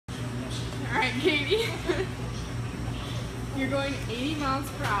Alright, Katie. You're going 80 miles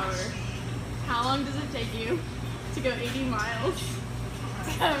per hour. How long does it take you to go 80 miles?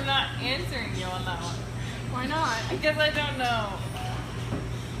 I'm not answering you on that one. Why not? Because I don't know.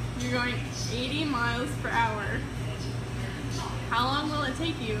 You're going 80 miles per hour. How long will it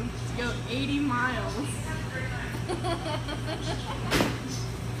take you to go 80 miles?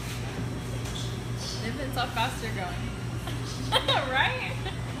 Depends how fast you're going. Right?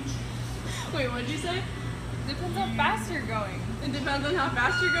 Wait, what'd you say? Depends how fast you're going. It depends on how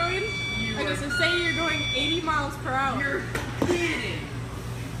fast you're going? Okay, so say you're going 80 miles per hour. You're kidding.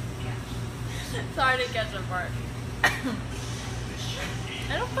 Sorry to catch that part.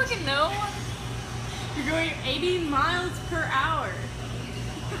 I don't fucking know. You're going 80 miles per hour.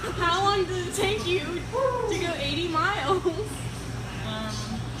 How long does it take you to go 80 miles?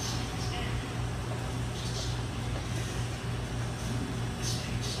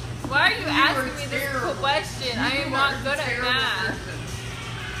 Why are you asking me this question? I am not good at math.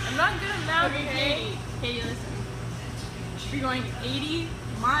 I'm not good at math, Okay, Katie, listen. You're going 80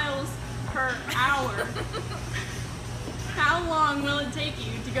 miles per hour. How long will it take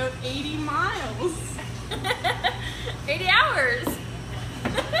you to go 80 miles? 80 hours.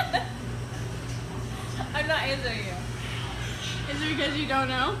 I'm not answering you. Is it because you don't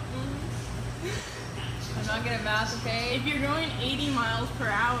know? I'm not good at math, okay? If you're going 80 miles per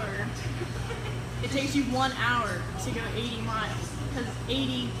hour, it takes you 1 hour to go 80 miles. Because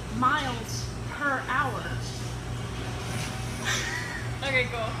 80 miles per hour. Okay,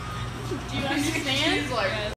 cool. Do you understand? She's like, Yes.